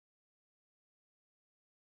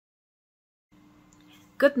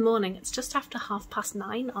Good morning. It's just after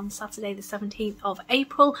 9:30 on Saturday the 17th of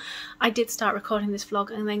April. I did start recording this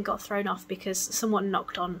vlog and then got thrown off because someone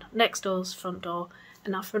knocked on next door's front door,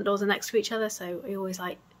 and our front doors are next to each other, so we always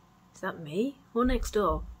like, is that me or next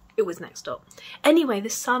door? It was next door. Anyway, the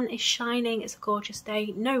sun is shining, it's a gorgeous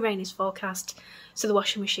day, no rain is forecast, so the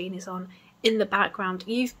washing machine is on in the background.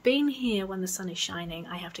 You've been here when the sun is shining.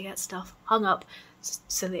 I have to get stuff hung up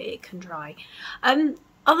so that it can dry.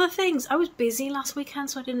 Other things, I was busy last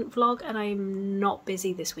weekend so I didn't vlog, and I'm not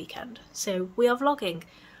busy this weekend, so we are vlogging.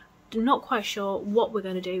 I'm not quite sure what we're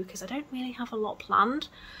going to do because I don't really have a lot planned.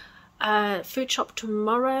 Food shop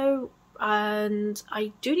tomorrow, and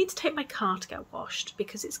I do need to take my car to get washed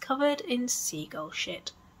because it's covered in seagull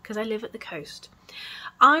shit because I live at the coast.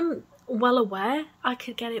 I'm well aware I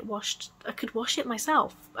could get it washed. I could wash it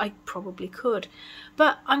myself. I probably could,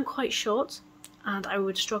 but I'm quite short and I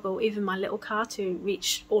would struggle, even my little car, to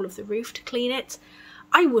reach all of the roof to clean it.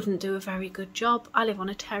 I wouldn't do a very good job. I live on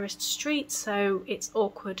a terraced street, so it's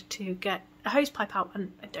awkward to get a hose pipe out,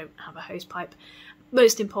 and I don't have a hose pipe.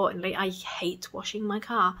 Most importantly, I hate washing my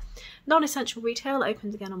car. Non-essential retail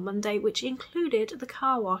opens again on Monday, which included the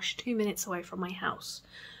car wash 2 minutes away from my house.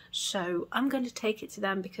 So I'm going to take it to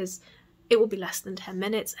them because it will be less than 10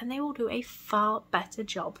 minutes and they will do a far better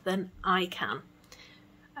job than I can.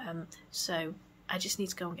 So I just need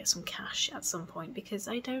to go and get some cash at some point because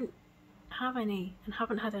I don't have any and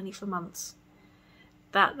haven't had any for months.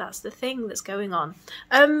 That's the thing that's going on.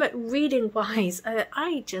 Reading wise,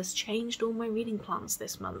 I just changed all my reading plans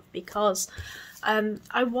this month because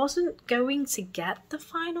I wasn't going to get the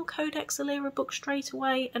final Codex Alera book straight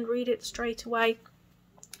away and read it straight away.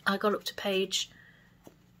 I got up to page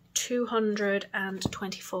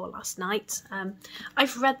 224 last night.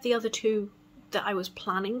 I've read the other two that I was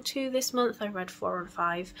planning to this month. I read 4 and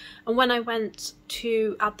 5, and when I went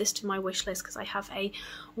to add this to my wish list, because I have a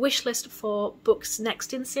wish list for books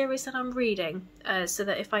next in series that I'm reading, so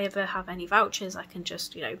that if I ever have any vouchers I can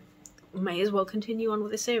just, you know, may as well continue on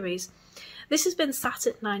with the series. This has been sat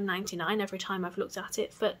at £9.99 every time I've looked at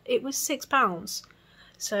it, but it was £6,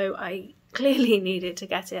 so I clearly needed to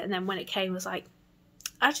get it. And then when it came, I was like,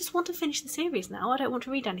 I just want to finish the series now, I don't want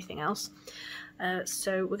to read anything else.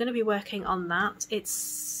 So we're going to be working on that. It's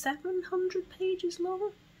 700 pages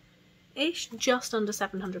long-ish, just under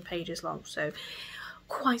 700 pages long, so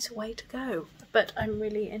quite a way to go. But I'm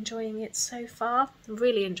really enjoying it so far.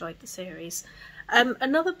 Really enjoyed the series.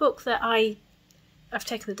 Another book that I've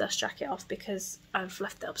taken the dust jacket off because I've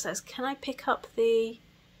left it upstairs. Can I pick up the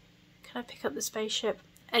spaceship?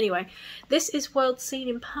 Anyway, this is World Seen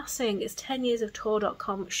in Passing. It's 10 years of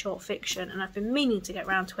Tor.com short fiction, and I've been meaning to get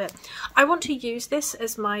round to it. I want to use this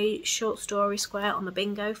as my short story square on the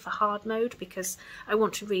bingo for hard mode because I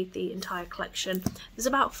want to read the entire collection. There's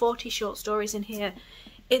about 40 short stories in here.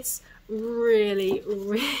 It's really,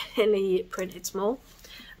 really printed small,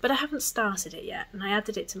 but I haven't started it yet, and I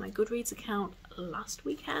added it to my Goodreads account last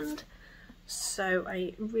weekend, so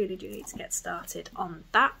I really do need to get started on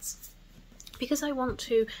that, because I want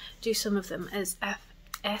to do some of them as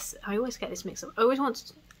FS. I always get this mixed up. I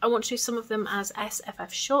want to do some of them as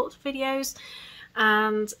SFF short videos,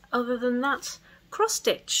 and other than that, cross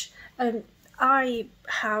stitch. I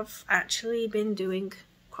have actually been doing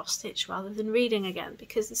cross stitch rather than reading again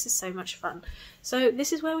because this is so much fun. So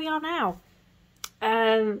this is where we are now.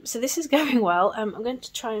 So this is going well. I'm going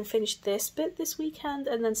to try and finish this bit this weekend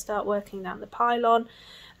and then start working down the pylon,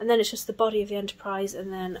 and then it's just the body of the Enterprise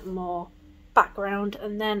and then more background,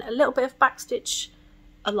 and then a little bit of backstitch,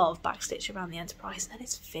 a lot of backstitch around the Enterprise, and then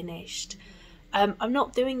it's finished. I'm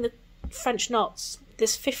not doing the French knots.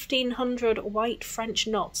 There's 1500 white French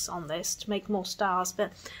knots on this to make more stars,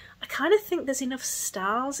 but I kind of think there's enough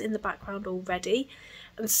stars in the background already,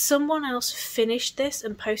 and someone else finished this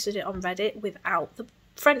and posted it on Reddit without the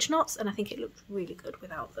French knots, and I think it looked really good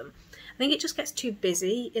without them. I think it just gets too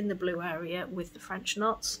busy in the blue area with the French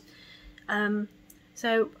knots.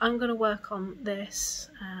 So I'm going to work on this,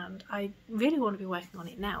 and I really want to be working on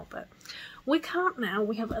it now, but we can't now.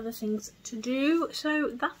 We have other things to do, so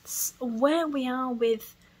that's where we are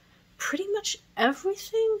with pretty much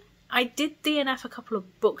everything. I did DNF a couple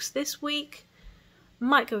of books this week.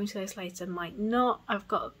 Might go into those later, might not. I've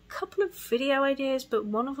got a couple of video ideas, but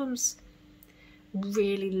one of them's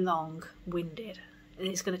really long-winded, and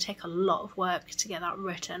it's going to take a lot of work to get that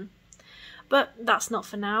written. But that's not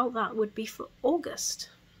for now, that would be for August,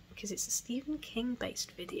 because it's a Stephen King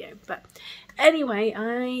based video. But anyway,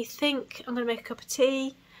 I think I'm going to make a cup of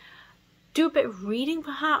tea, do a bit of reading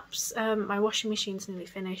perhaps. My washing machine's nearly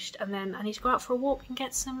finished, and then I need to go out for a walk and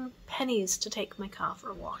get some pennies to take my car for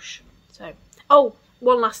a wash. So, oh,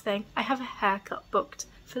 one last thing, I have a haircut booked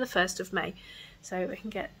for the 1st of May, so we can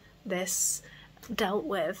get this dealt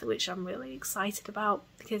with, which I'm really excited about,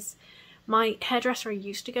 because my hairdresser I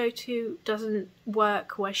used to go to doesn't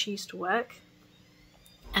work where she used to work,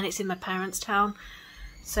 and it's in my parents' town,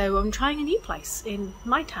 so I'm trying a new place in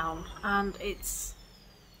my town, and it's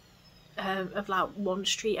about 1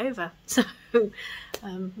 street over, so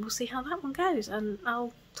we'll see how that one goes, and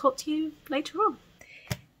I'll talk to you later on.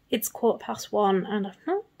 It's 1:15 and I've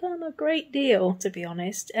not done a great deal, to be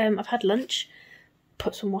honest. I've had lunch,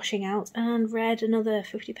 put some washing out, and read another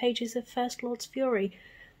 50 pages of First Lord's Fury.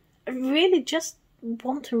 I really just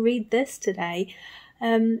want to read this today.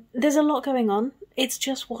 There's a lot going on. It's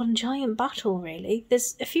just one giant battle, really.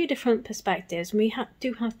 There's a few different perspectives. We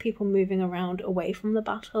do have people moving around away from the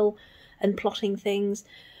battle and plotting things,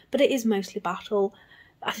 but it is mostly battle.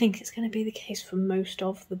 I think it's going to be the case for most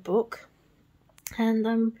of the book, and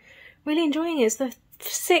I'm really enjoying it. It's the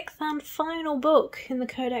 6th and final book in the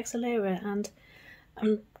Codex Alera, and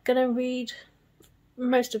I'm going to read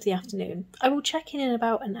most of the afternoon. I will check in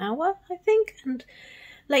about an hour, I think, and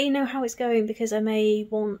let you know how it's going, because I may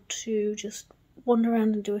want to just wander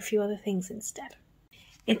around and do a few other things instead.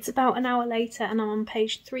 It's about an hour later and I'm on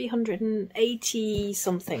page 380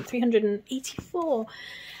 something, 384,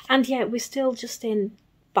 and yet we're still just in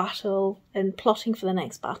battle and plotting for the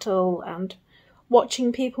next battle and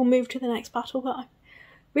watching people move to the next battle. But I'm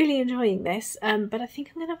really enjoying this, but I think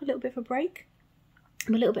I'm going to have a little bit of a break.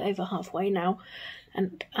 I'm a little bit over halfway now,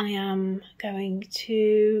 and I am going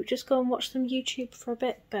to just go and watch some YouTube for a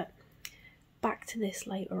bit, but back to this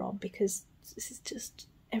later on, because this is just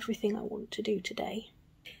everything I want to do today.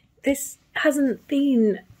 This hasn't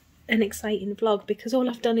been an exciting vlog because all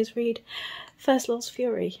I've done is read First Lord's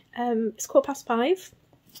Fury. It's 5:15.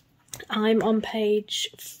 I'm on page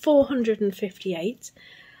 458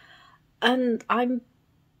 and I'm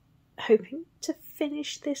hoping to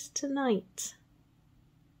finish this tonight.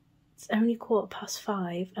 It's only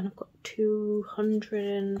 5:15 and I've got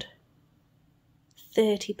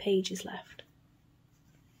 230 pages left.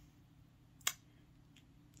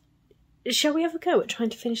 Shall we have a go at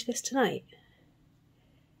trying to finish this tonight? I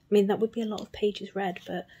mean, that would be a lot of pages read,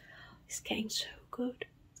 but it's getting so good.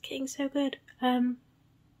 It's getting so good. I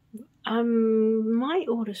might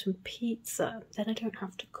order some pizza, then I don't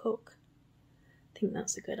have to cook. I think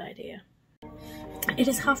that's a good idea. It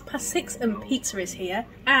is 6:30 and pizza is here,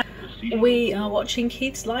 and we are watching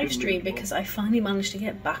Keith's live stream because I finally managed to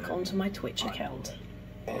get back onto my Twitch account.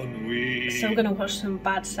 So I'm going to watch some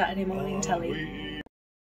bad Saturday morning telly.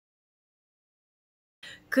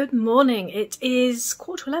 Good morning, it is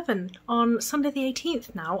 11:15 on Sunday the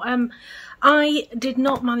 18th now. I did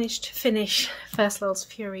not manage to finish First Lord's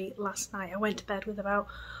Fury last night. I went to bed with about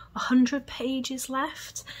 100 pages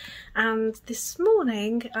left, and this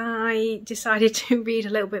morning I decided to read a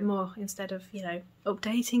little bit more instead of, you know,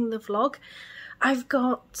 updating the vlog. I've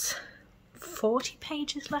got 40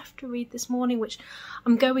 pages left to read this morning, which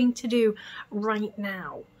I'm going to do right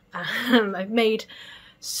now. I've made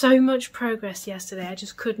so much progress yesterday, I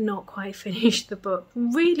just could not quite finish the book.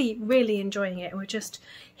 Really, really enjoying it. We just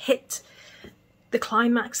hit the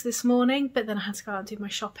climax this morning, but then I had to go out and do my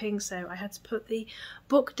shopping, so I had to put the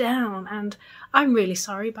book down, and I'm really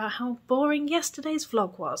sorry about how boring yesterday's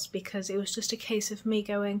vlog was, because it was just a case of me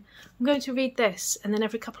going, I'm going to read this, and then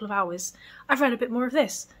every couple of hours I've read a bit more of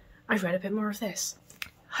this, I've read a bit more of this.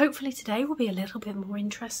 Hopefully today will be a little bit more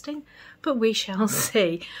interesting, but we shall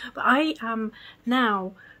see. But I am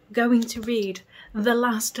now going to read the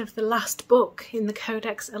last of the last book in the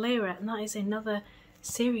Codex Alera, and that is another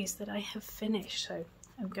series that I have finished, so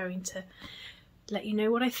I'm going to let you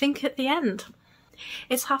know what I think at the end.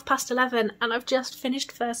 It's 11:30 and I've just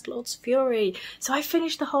finished First Lord's Fury. So I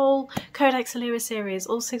finished the whole Codex Alera series,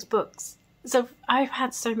 all 6 books. So I've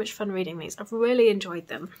had so much fun reading these. I've really enjoyed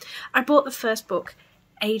them. I bought the first book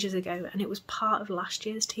ages ago and it was part of last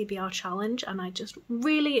year's TBR challenge, and I just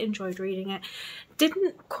really enjoyed reading it.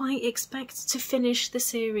 Didn't quite expect to finish the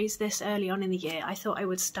series this early on in the year. I thought I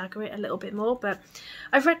would stagger it a little bit more, but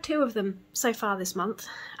I've read 2 of them so far this month,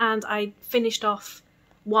 and I finished off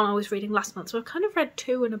one I was reading last month, so I've kind of read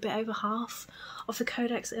 2 and a bit over half of the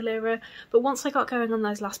Codex Alera, but once I got going on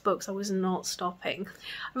those last books I was not stopping.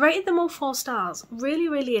 I rated them all 4 stars,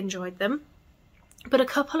 really enjoyed them, but a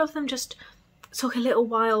couple of them just took a little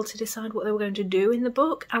while to decide what they were going to do in the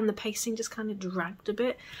book, and the pacing just kind of dragged a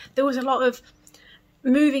bit. There was a lot of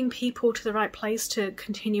moving people to the right place to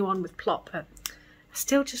continue on with plot, but I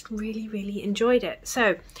still just really enjoyed it.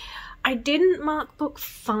 So I didn't mark book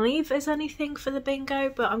 5 as anything for the bingo,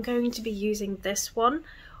 but I'm going to be using this one.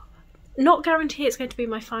 not guarantee it's going to be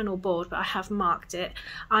my final board, but I have marked it.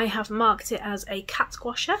 I have marked it as a cat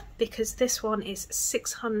squasher because this one is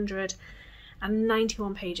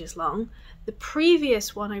 691 pages long. The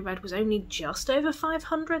previous one I read was only just over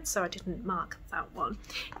 500, so I didn't mark that one.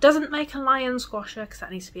 It doesn't make a lion squasher because that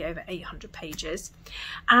needs to be over 800 pages.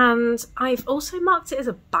 And I've also marked it as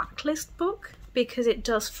a backlist book because it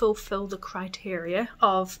does fulfill the criteria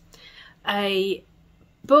of a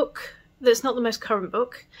book that's not the most current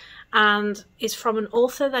book and is from an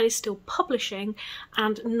author that is still publishing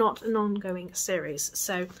and not an ongoing series.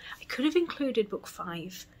 So I could have included book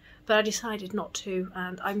 5, but I decided not to,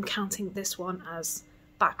 and I'm counting this one as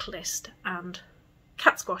backlist and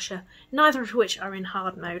cat squasher, neither of which are in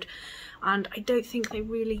hard mode, and I don't think they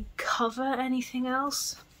really cover anything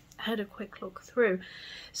else. I had a quick look through.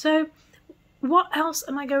 So what else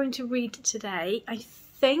am I going to read today? I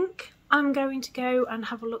think I'm going to go and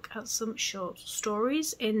have a look at some short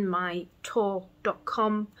stories in my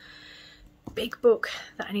Tor.com big book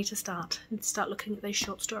that I need to start looking at those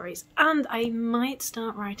short stories, and I might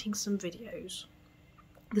start writing some videos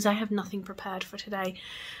because I have nothing prepared for today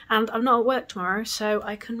and I'm not at work tomorrow, so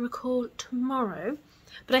I can record tomorrow.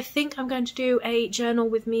 But I think I'm going to do a journal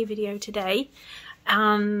with me video today,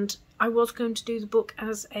 and I was going to do the book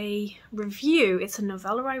as a review. It's a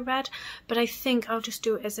novella I read, but I think I'll just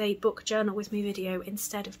do it as a book journal with me video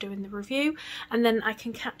instead of doing the review, and then I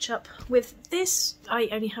can catch up with this. I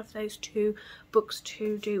only have those 2 books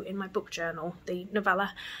to do in my book journal, the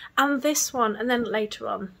novella and this one, and then later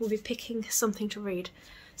on we'll be picking something to read.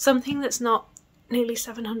 Something that's not nearly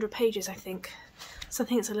 700 pages, I think.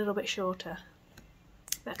 Something that's a little bit shorter.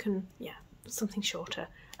 That can, yeah, something shorter.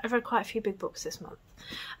 I've read quite a few big books this month.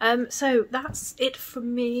 So that's it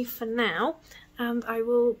from me for now, and I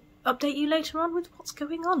will update you later on with what's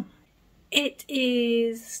going on. It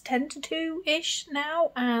is 10 to 2-ish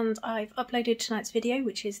now, and I've uploaded tonight's video,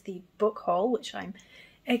 which is the book haul, which I'm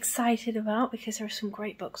excited about because there are some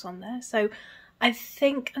great books on there. So I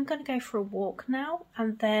think I'm going to go for a walk now,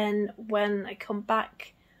 and then when I come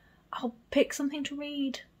back I'll pick something to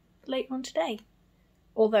read later on today.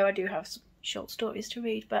 Although I do have some short stories to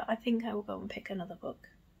read, but I think I will go and pick another book.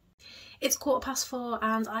 It's 4:15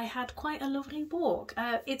 and I had quite a lovely walk.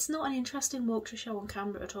 It's not an interesting walk to show on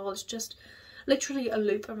camera at all, it's just literally a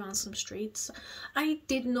loop around some streets. I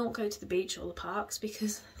did not go to the beach or the parks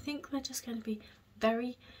because I think they're just going to be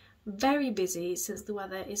very, very busy since the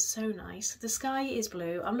weather is so nice. The sky is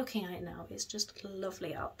blue, I'm looking at it now, it's just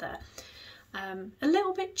lovely out there. A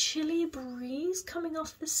little bit chilly breeze coming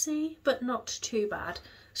off the sea, but not too bad.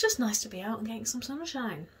 It's just nice to be out and getting some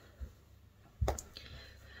sunshine.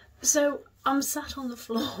 So I'm sat on the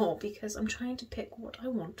floor because I'm trying to pick what I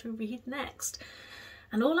want to read next.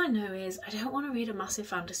 And all I know is I don't want to read a massive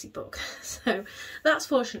fantasy book. So that's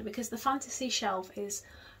fortunate because the fantasy shelf is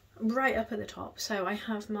right up at the top. So I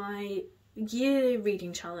have my year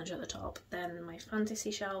reading challenge at the top, then my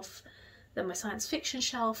fantasy shelf, then my science fiction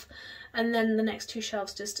shelf, and then the next 2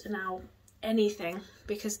 shelves just now anything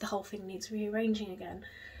because the whole thing needs rearranging again.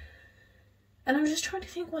 And I'm just trying to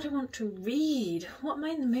think what I want to read. What am I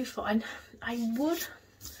in the mood for? I would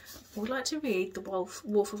like to read The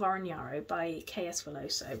Wolf of Oren-Yaro by K.S.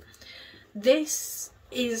 Veloso. This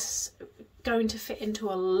is going to fit into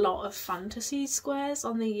a lot of fantasy squares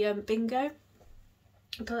on the bingo,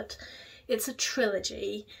 but it's a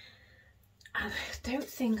trilogy. I don't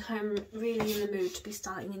think I'm really in the mood to be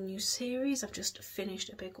starting a new series. I've just finished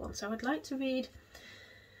a big one, so I'd like to read.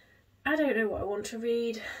 I don't know what I want to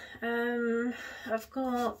read. I've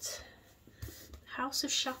got House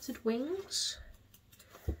of Shattered Wings.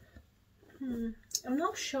 I'm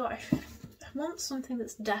not sure. I want something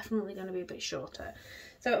that's definitely going to be a bit shorter.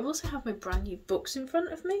 So I also have my brand new books in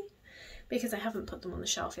front of me because I haven't put them on the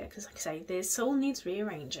shelf yet because, like I say, this all needs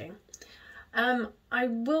rearranging. I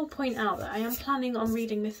will point out that I am planning on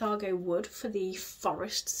reading Mythago Wood for the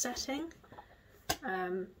forest setting,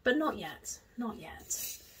 but not yet, not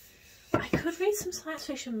yet. I could read some science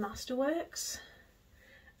fiction masterworks.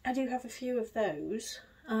 I do have a few of those.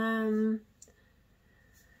 I've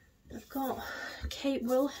got Kate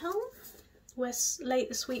Wilhelm, Where Late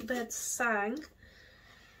the Sweet Birds Sang.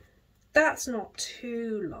 That's not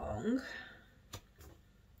too long,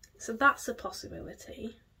 so that's a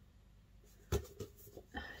possibility.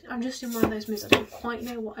 I'm just in one of those moods, I don't quite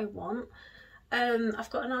know what I want. I've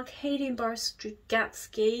got an Arkadian Boris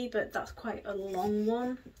Strugatsky, but that's quite a long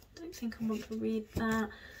one. I don't think I want to read that.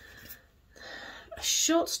 A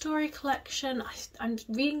short story collection, I'm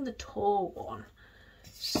reading the Tor one,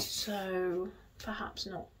 so perhaps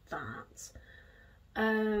not that.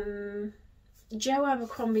 Joe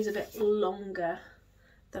Abercrombie's a bit longer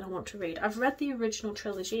that I want to read. I've read the original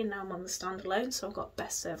trilogy and now I'm on the standalone, so I've got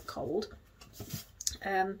Best Served Cold.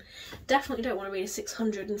 Definitely don't want to read a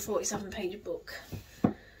 647 page book.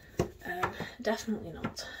 Definitely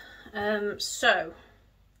not. So,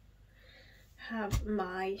 have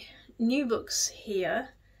my new books here.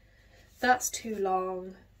 That's too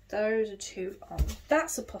long. Those are too long.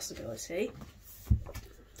 That's a possibility.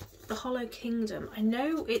 The Hollow Kingdom. I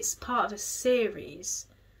know it's part of a series.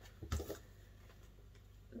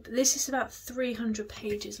 This is about 300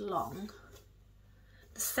 pages long.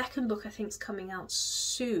 The second book I think is coming out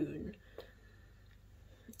soon.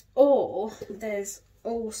 Or there's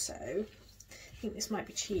also, I think this might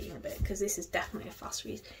be cheating a bit because this is definitely a fast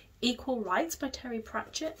read, Equal Rights by Terry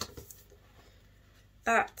Pratchett.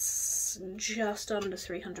 That's just under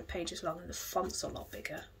 300 pages long and the font's a lot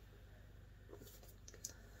bigger.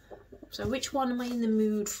 So which one am I in the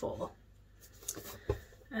mood for?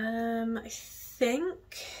 I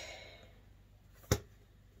think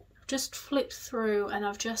I've just flipped through and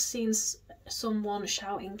I've just seen someone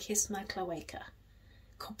shouting "Kiss my cloaca."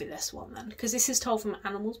 Could be this one then, because this is told from an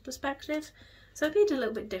animal's perspective, so it'd be a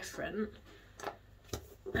little bit different.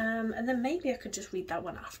 And then maybe I could just read that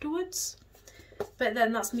one afterwards. But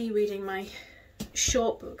then that's me reading my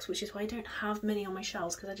short books, which is why I don't have many on my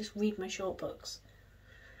shelves, because I just read my short books.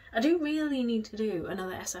 I do really need to do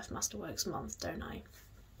another SF Masterworks month, don't I?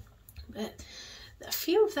 But a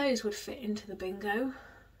few of those would fit into the bingo.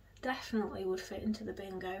 Definitely would fit into the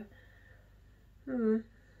bingo.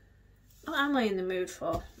 What am I in the mood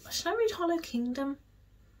for? Should I read Hollow Kingdom?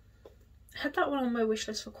 I had that one on my wish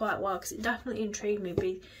list for quite a while because it definitely intrigued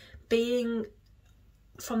me, being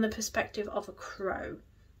from the perspective of a crow.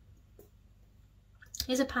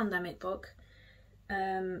 It's a pandemic book.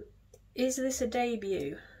 Is this a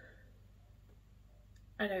debut?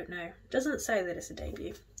 I don't know. Doesn't say that it's a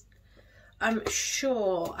debut. I'm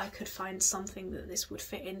sure I could find something that this would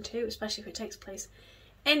fit into, especially if it takes place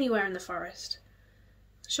anywhere in the forest.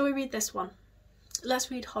 Shall we read this one?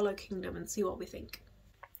 Let's read Hollow Kingdom and see what we think.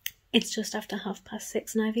 It's just after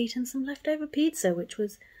 6:30 and I've eaten some leftover pizza, which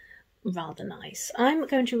was rather nice. I'm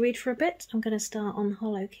going to read for a bit. I'm going to start on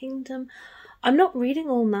Hollow Kingdom. I'm not reading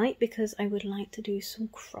all night because I would like to do some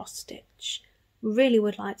cross stitch. Really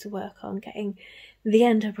would like to work on getting the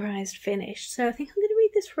Enterprise finished. So I think I'm going to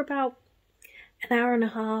read this for about an hour and a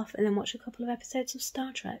half and then watch a couple of episodes of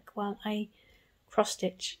Star Trek while I cross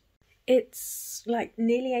stitch. It's like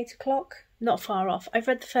nearly 8 o'clock, not far off. I've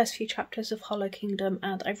read the first few chapters of Hollow Kingdom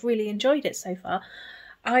and I've really enjoyed it so far.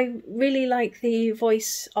 I really like the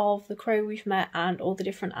voice of the crow we've met and all the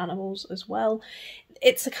different animals as well.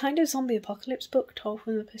 It's a kind of zombie apocalypse book told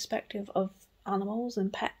from the perspective of animals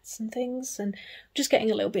and pets and things, and just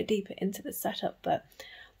getting a little bit deeper into the setup, but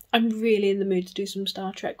I'm really in the mood to do some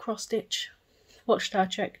Star Trek cross-stitch. Watch Star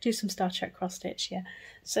Trek, do some Star Trek cross-stitch, yeah.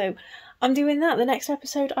 So I'm doing that. The next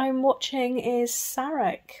episode I'm watching is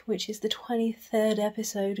Sarek, which is the 23rd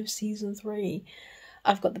episode of season 3.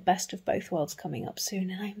 I've got the Best of Both Worlds coming up soon,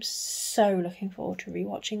 and I'm so looking forward to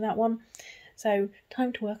rewatching that one. So,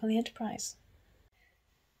 time to work on the Enterprise.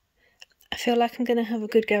 I feel like I'm going to have a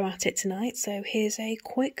good go at it tonight, so here's a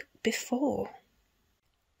quick before.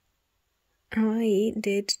 I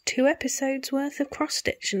did 2 episodes worth of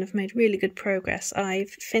cross-stitch and have made really good progress. I've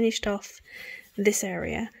finished off this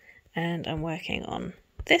area, and I'm working on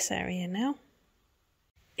this area now.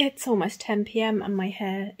 It's almost 10 PM and my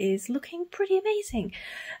hair is looking pretty amazing.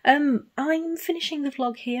 I'm finishing the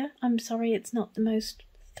vlog here. I'm sorry it's not the most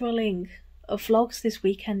thrilling of vlogs this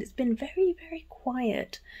weekend. It's been very, very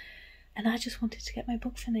quiet and I just wanted to get my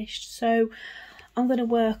book finished. So I'm going to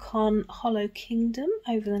work on Hollow Kingdom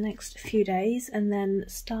over the next few days and then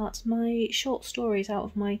start my short stories out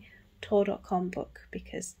of my Tor.com book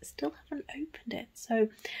because I still haven't opened it. So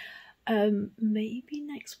maybe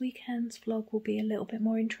next weekend's vlog will be a little bit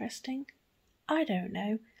more interesting. I don't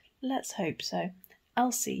know. Let's hope so.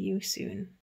 I'll see you soon.